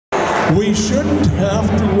We shouldn't have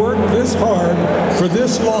to work this hard for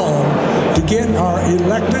this long to get our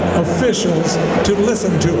elected officials to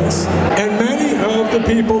listen to us. And many of the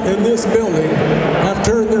people in this building have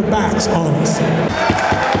turned their backs on us.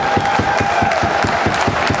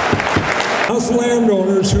 Us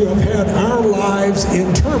landowners who have had our lives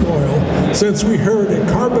in turmoil since we heard a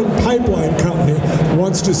carbon pipeline company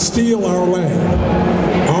wants to steal our land.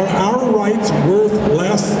 Are our rights worth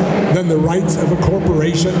less than the rights of a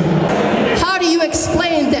corporation? How do you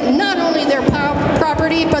explain that not only their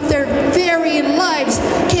property, but their very lives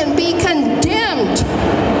can be condemned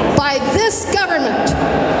by this government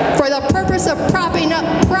for the purpose of propping up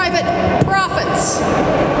private profits?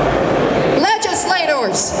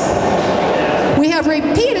 Legislators, we have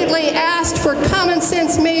repeatedly asked for common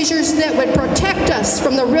sense measures that would protect us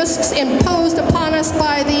from the risks imposed upon us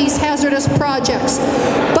by these hazardous projects.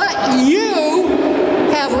 But you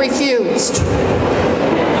have refused.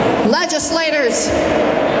 Legislators,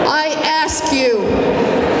 I ask you,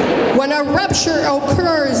 when a rupture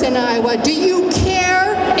occurs in Iowa, do you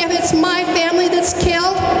care if it's my family that's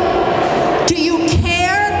killed? Do you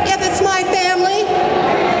care if it's my family?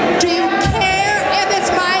 Do you care if it's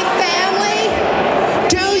my family?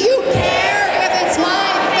 Do you care if it's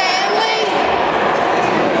my family?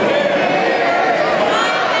 Do you care if it's my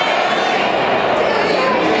family?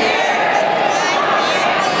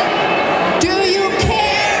 Do you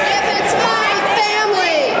care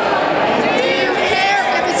if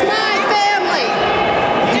it's my family?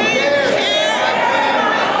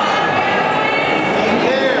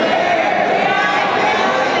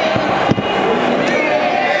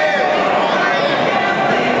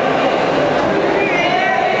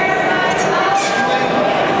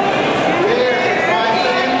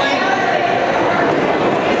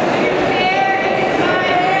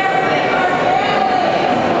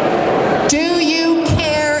 Do you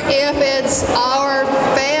care if it's our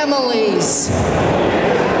families?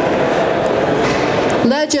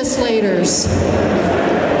 Legislators,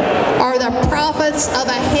 are the profits of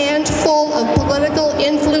a handful of political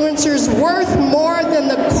influencers worth more than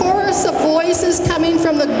the chorus of voices coming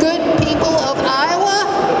from the good people of Iowa?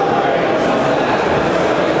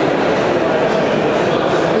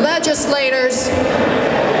 Legislators,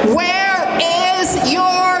 where is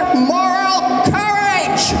your moral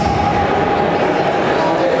courage?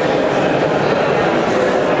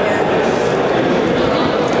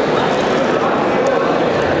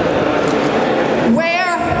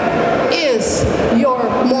 Where is your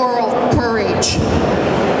moral courage?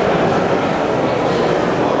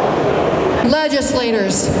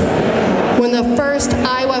 Legislators, when the first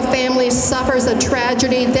Iowa family suffers a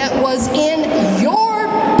tragedy that was in your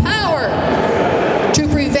power to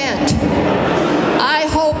prevent, I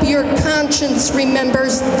hope your conscience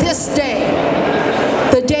remembers this day,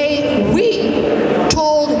 the day we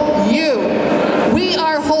told you we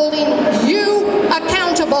are holding you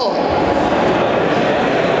accountable.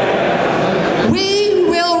 We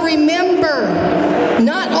will remember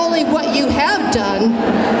not only what you have done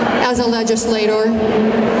as a legislator,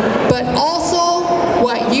 but also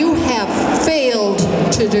what you have failed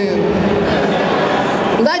to do.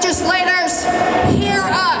 Legislators, hear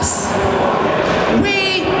us.